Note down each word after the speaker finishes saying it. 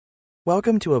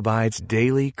Welcome to Abide's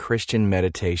Daily Christian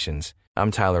Meditations.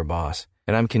 I'm Tyler Boss,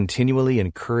 and I'm continually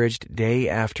encouraged day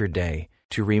after day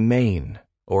to remain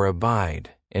or abide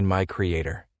in my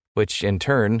Creator, which in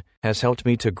turn has helped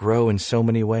me to grow in so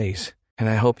many ways. And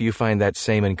I hope you find that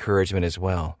same encouragement as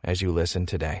well as you listen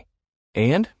today.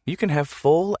 And you can have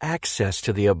full access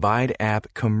to the Abide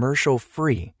app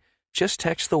commercial-free. Just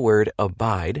text the word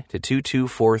ABIDE to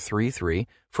 22433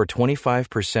 for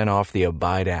 25% off the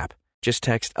Abide app. Just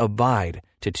text ABIDE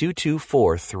to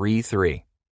 22433.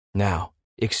 Now,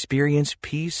 experience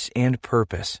peace and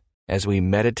purpose as we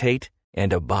meditate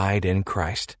and abide in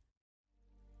Christ.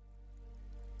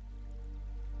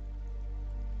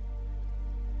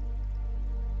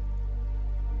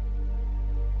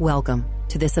 Welcome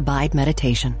to this Abide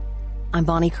Meditation. I'm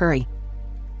Bonnie Curry.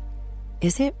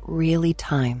 Is it really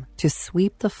time to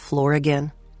sweep the floor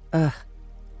again?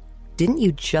 Didn't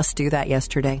you just do that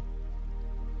yesterday?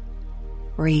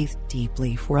 Breathe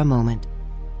deeply for a moment.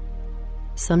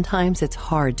 Sometimes it's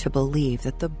hard to believe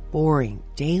that the boring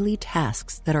daily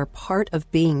tasks that are part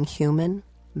of being human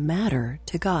matter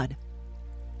to God.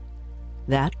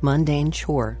 That mundane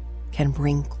chore can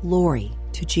bring glory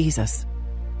to Jesus.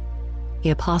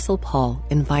 The Apostle Paul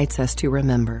invites us to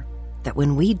remember that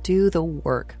when we do the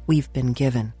work we've been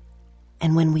given,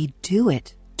 and when we do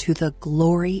it to the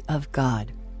glory of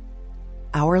God,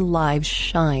 our lives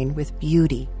shine with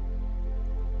beauty.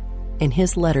 In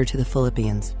his letter to the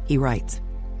Philippians, he writes,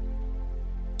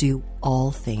 "Do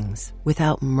all things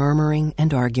without murmuring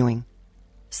and arguing,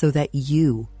 so that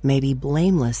you may be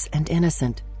blameless and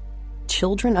innocent,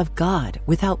 children of God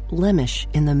without blemish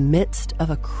in the midst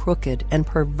of a crooked and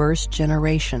perverse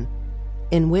generation,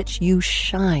 in which you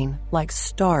shine like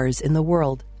stars in the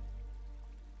world."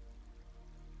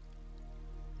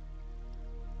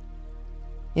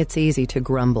 It's easy to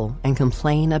grumble and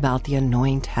complain about the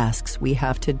annoying tasks we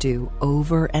have to do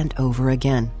over and over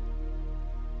again.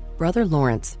 Brother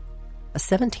Lawrence, a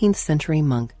 17th century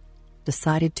monk,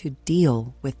 decided to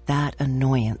deal with that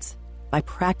annoyance by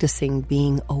practicing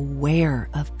being aware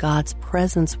of God's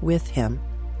presence with him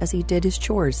as he did his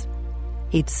chores.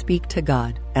 He'd speak to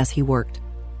God as he worked.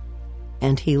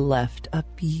 And he left a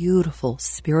beautiful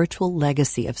spiritual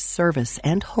legacy of service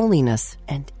and holiness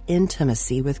and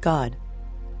intimacy with God.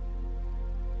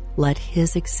 Let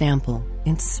his example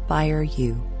inspire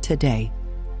you today.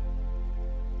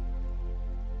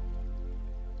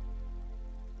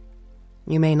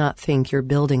 You may not think you're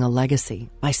building a legacy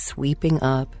by sweeping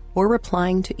up or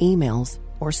replying to emails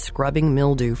or scrubbing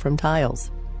mildew from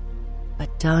tiles.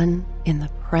 But done in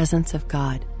the presence of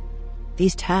God,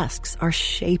 these tasks are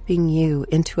shaping you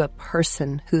into a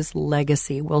person whose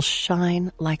legacy will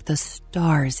shine like the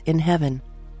stars in heaven.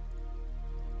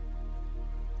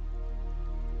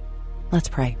 Let's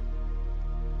pray.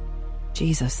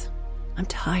 Jesus, I'm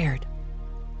tired.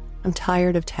 I'm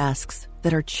tired of tasks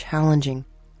that are challenging,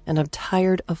 and I'm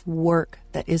tired of work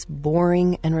that is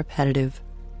boring and repetitive.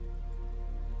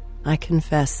 I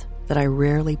confess that I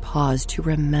rarely pause to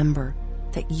remember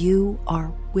that you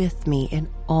are with me in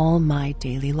all my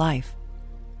daily life,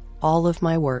 all of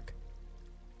my work.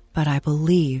 But I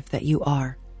believe that you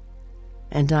are,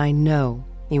 and I know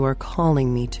you are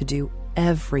calling me to do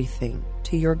everything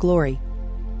to your glory.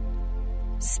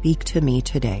 Speak to me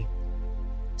today.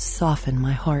 Soften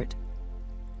my heart.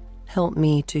 Help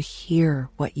me to hear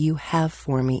what you have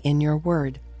for me in your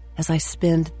word as I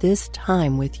spend this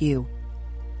time with you.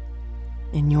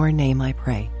 In your name I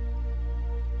pray.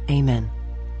 Amen.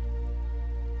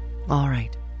 All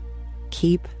right.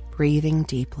 Keep breathing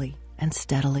deeply and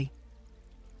steadily.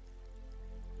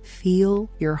 Feel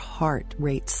your heart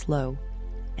rate slow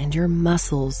and your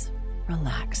muscles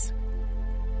relax.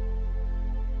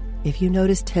 If you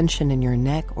notice tension in your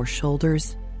neck or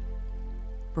shoulders,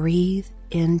 breathe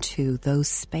into those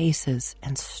spaces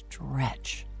and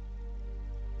stretch.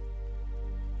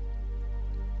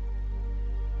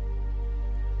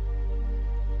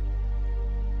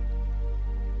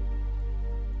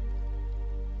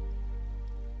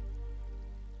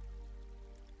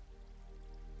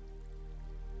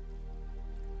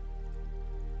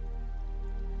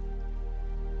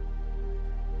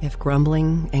 If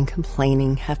grumbling and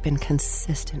complaining have been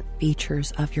consistent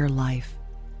features of your life,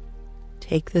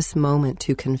 take this moment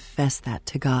to confess that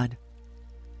to God.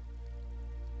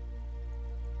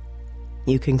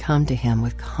 You can come to Him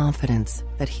with confidence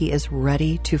that He is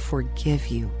ready to forgive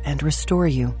you and restore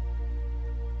you.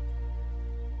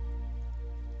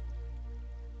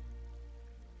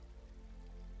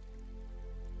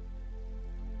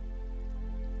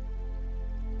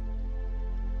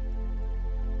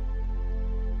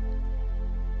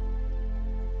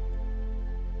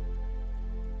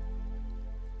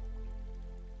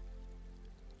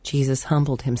 Jesus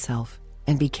humbled himself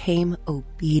and became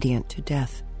obedient to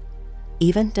death,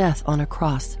 even death on a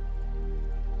cross.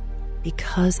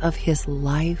 Because of his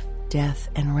life, death,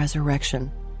 and resurrection,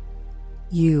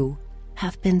 you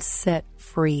have been set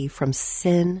free from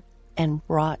sin and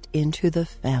brought into the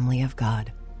family of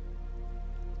God.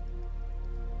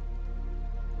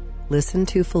 Listen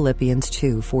to Philippians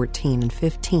 2:14 and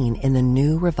 15 in the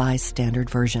New Revised Standard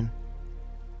Version.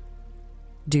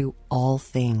 Do all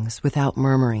things without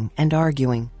murmuring and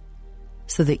arguing,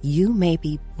 so that you may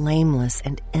be blameless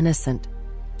and innocent,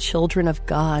 children of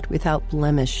God without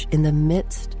blemish in the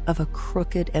midst of a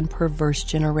crooked and perverse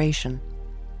generation,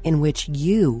 in which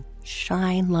you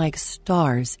shine like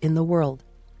stars in the world.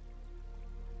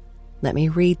 Let me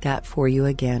read that for you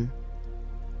again.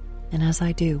 And as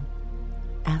I do,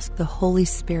 ask the Holy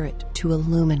Spirit to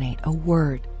illuminate a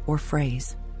word or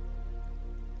phrase.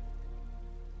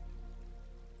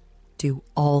 Do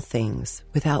all things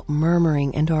without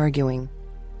murmuring and arguing,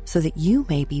 so that you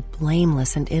may be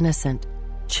blameless and innocent,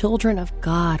 children of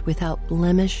God without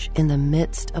blemish in the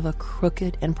midst of a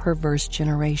crooked and perverse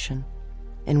generation,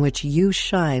 in which you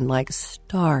shine like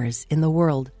stars in the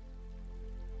world.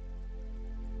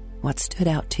 What stood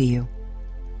out to you?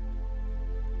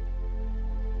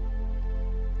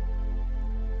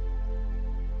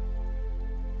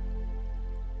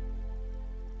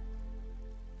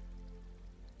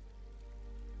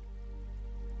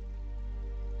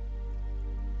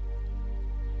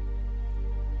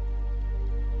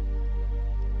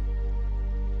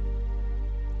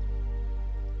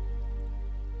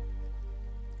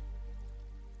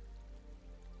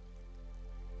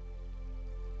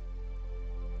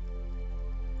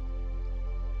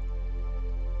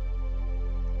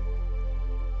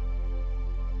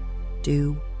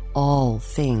 Do all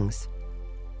things,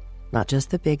 not just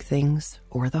the big things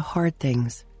or the hard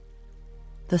things,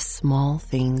 the small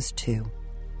things too.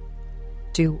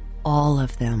 Do all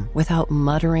of them without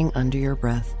muttering under your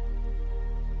breath.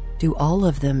 Do all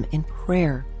of them in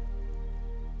prayer.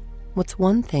 What's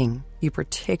one thing you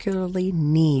particularly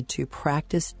need to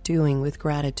practice doing with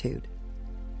gratitude,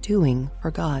 doing for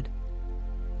God?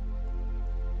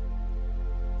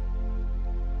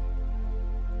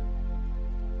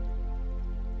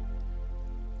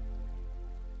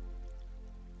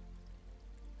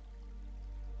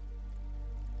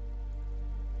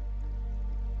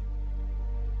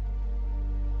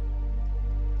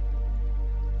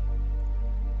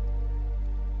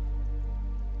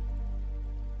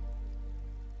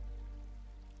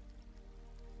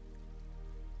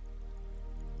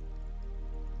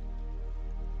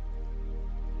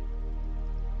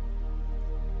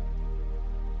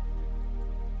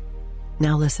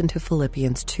 Now listen to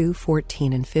Philippians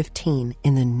 2:14 and 15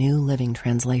 in the New Living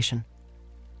Translation.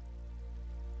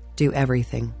 Do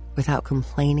everything without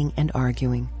complaining and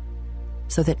arguing,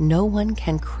 so that no one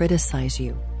can criticize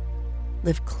you.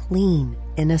 Live clean,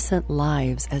 innocent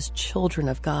lives as children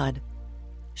of God,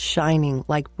 shining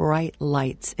like bright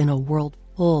lights in a world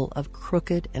full of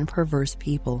crooked and perverse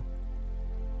people.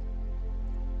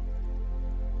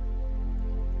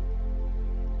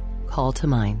 Call to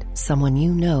mind someone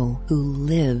you know who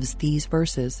lives these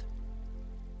verses.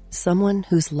 Someone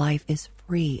whose life is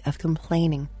free of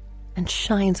complaining and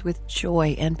shines with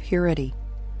joy and purity.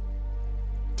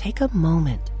 Take a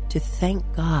moment to thank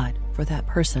God for that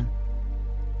person.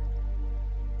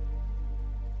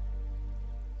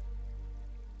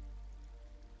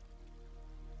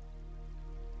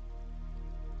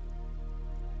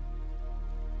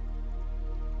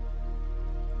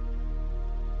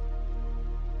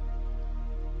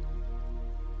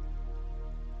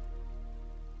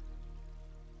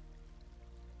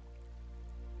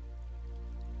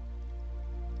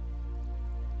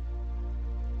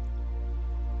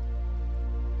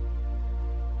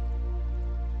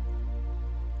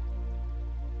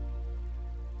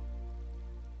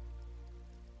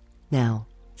 Now,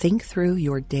 think through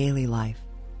your daily life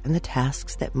and the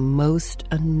tasks that most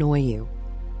annoy you.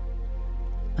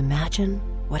 Imagine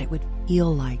what it would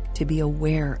feel like to be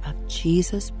aware of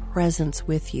Jesus' presence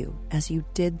with you as you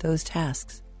did those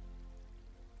tasks.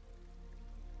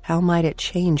 How might it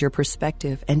change your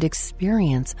perspective and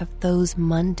experience of those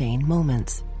mundane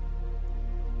moments?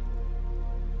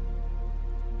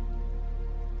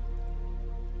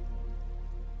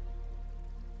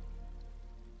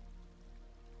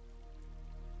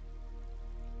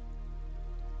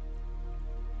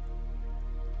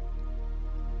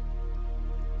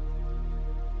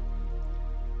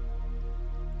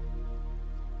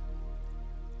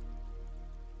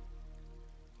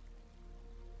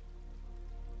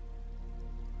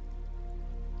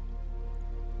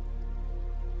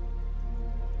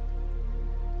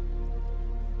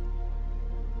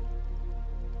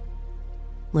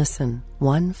 Listen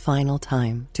one final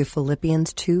time to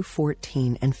Philippians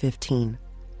 2:14 and 15,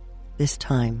 this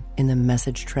time in the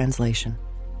Message translation.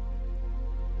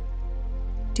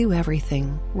 Do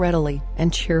everything readily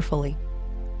and cheerfully.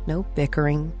 No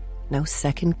bickering, no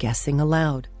second-guessing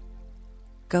allowed.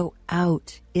 Go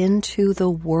out into the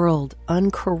world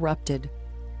uncorrupted,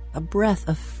 a breath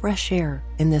of fresh air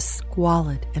in this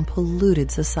squalid and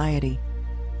polluted society.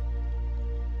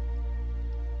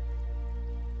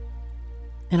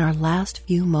 In our last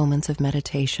few moments of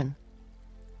meditation,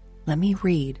 let me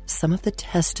read some of the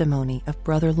testimony of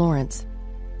Brother Lawrence,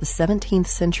 the 17th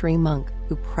century monk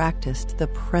who practiced the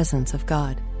presence of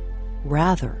God,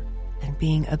 rather than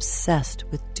being obsessed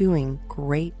with doing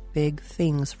great big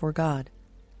things for God.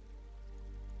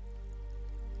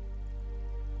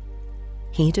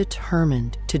 He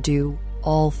determined to do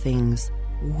all things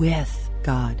with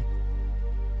God.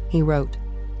 He wrote,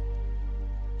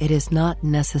 "It is not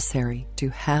necessary to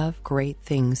have great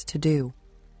things to do.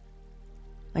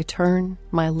 I turn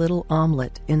my little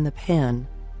omelet in the pan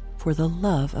for the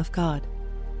love of God."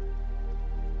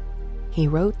 He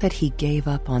wrote that he gave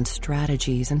up on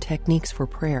strategies and techniques for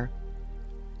prayer.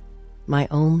 "My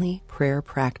only prayer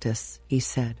practice," he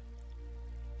said,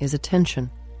 "is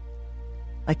attention.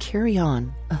 I carry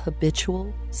on a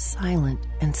habitual, silent,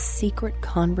 and secret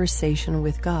conversation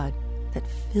with God that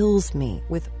fills me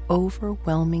with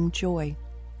overwhelming joy."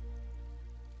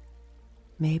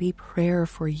 Maybe prayer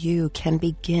for you can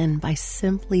begin by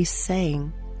simply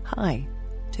saying hi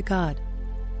to God,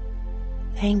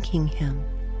 thanking Him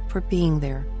for being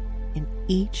there in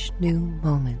each new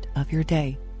moment of your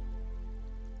day.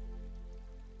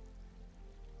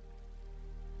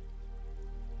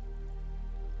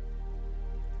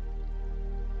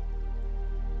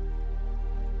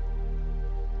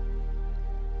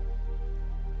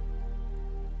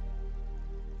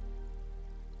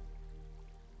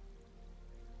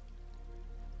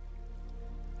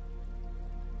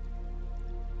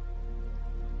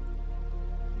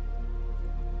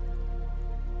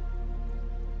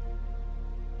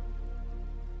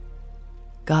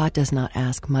 God does not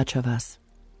ask much of us.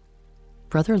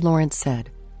 Brother Lawrence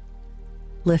said,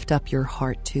 "Lift up your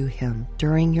heart to Him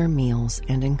during your meals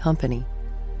and in company.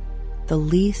 The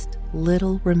least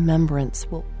little remembrance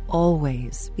will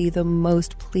always be the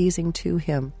most pleasing to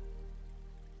Him.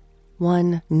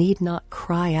 One need not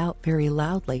cry out very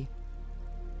loudly.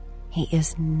 He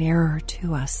is nearer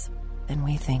to us than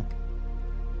we think."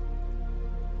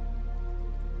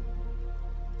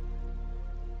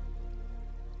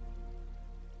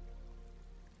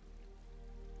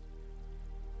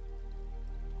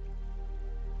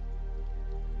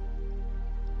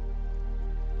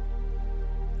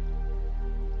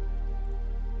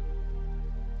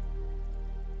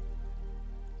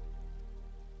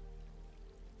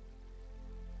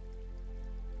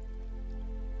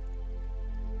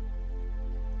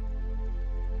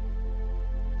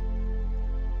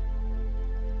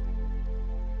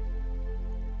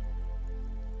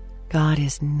 God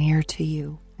is near to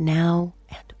you now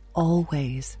and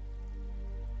always.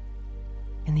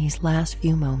 In these last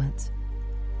few moments,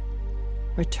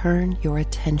 return your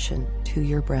attention to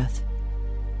your breath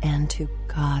and to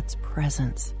God's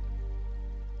presence.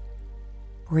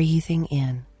 Breathing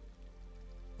in,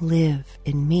 live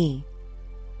in me,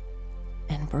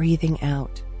 and breathing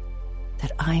out,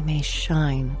 that I may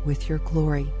shine with your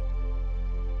glory.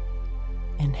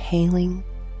 Inhaling,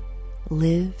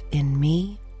 live in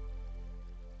me,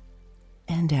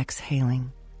 and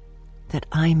exhaling, that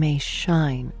I may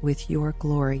shine with your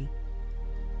glory.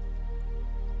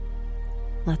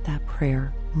 Let that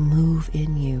prayer move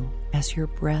in you as your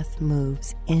breath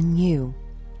moves in you,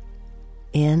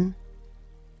 in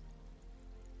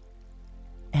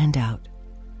and out.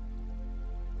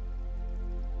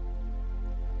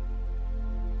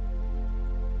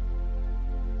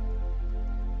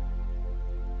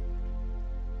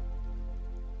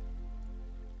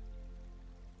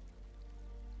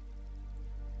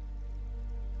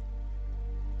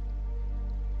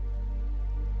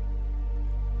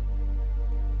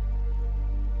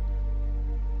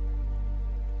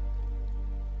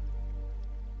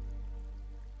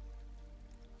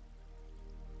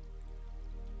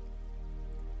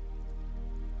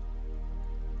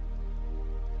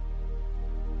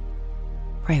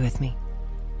 Pray with me.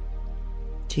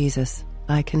 Jesus,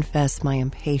 I confess my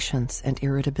impatience and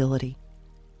irritability.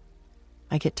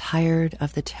 I get tired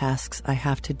of the tasks I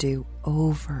have to do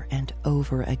over and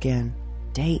over again,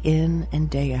 day in and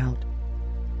day out.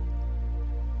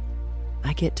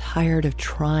 I get tired of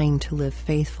trying to live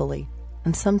faithfully,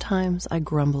 and sometimes I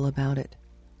grumble about it.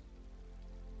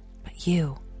 But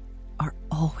you are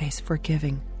always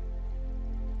forgiving.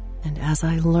 And as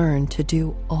I learn to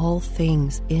do all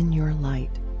things in your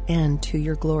light and to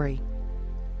your glory,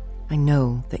 I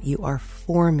know that you are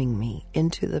forming me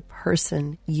into the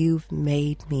person you've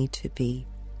made me to be.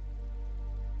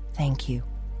 Thank you.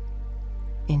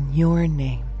 In your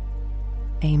name,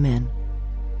 amen.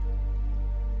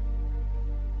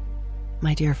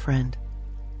 My dear friend,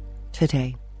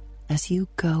 today, as you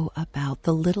go about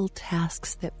the little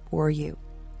tasks that bore you,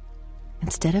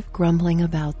 instead of grumbling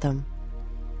about them,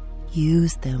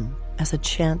 use them as a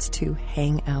chance to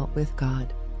hang out with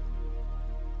God.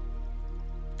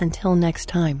 Until next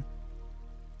time,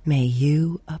 may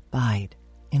you abide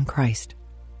in Christ.